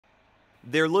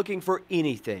They're looking for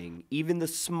anything, even the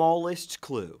smallest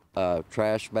clue. A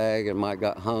trash bag that might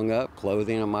got hung up,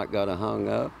 clothing that might got hung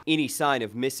up. Any sign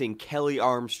of missing Kelly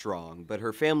Armstrong, but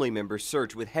her family members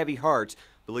search with heavy hearts,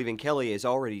 believing Kelly is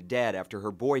already dead after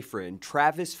her boyfriend,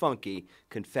 Travis Funky,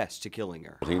 confessed to killing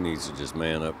her. He needs to just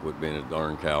man up with being a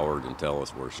darn coward and tell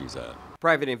us where she's at.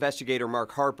 Private investigator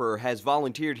Mark Harper has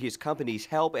volunteered his company's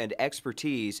help and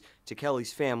expertise to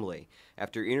Kelly's family.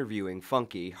 After interviewing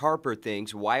Funky, Harper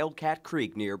thinks Wildcat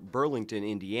Creek near Burlington,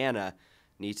 Indiana,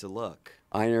 needs a look.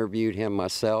 I interviewed him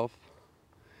myself,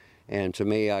 and to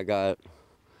me, I got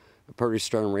a pretty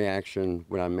stern reaction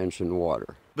when I mentioned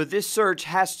water. But this search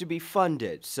has to be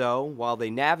funded, so while they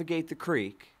navigate the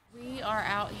creek, we are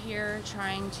out here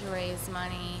trying to raise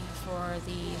money for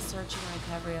the search and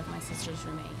recovery of my sister's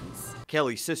remains.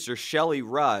 Kelly's sister, Shelly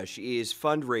Rush, is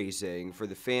fundraising for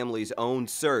the family's own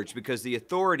search because the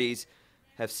authorities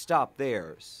have stopped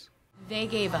theirs. They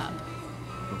gave up.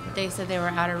 They said they were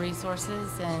out of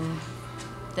resources and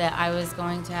that I was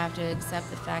going to have to accept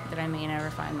the fact that I may never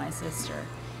find my sister,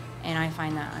 and I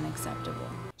find that unacceptable.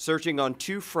 Searching on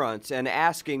two fronts and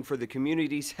asking for the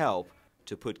community's help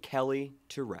to put Kelly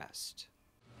to rest.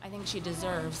 I think she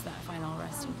deserves that final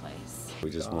resting place.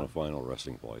 We just want a final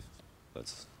resting place.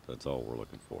 That's all we're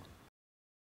looking for.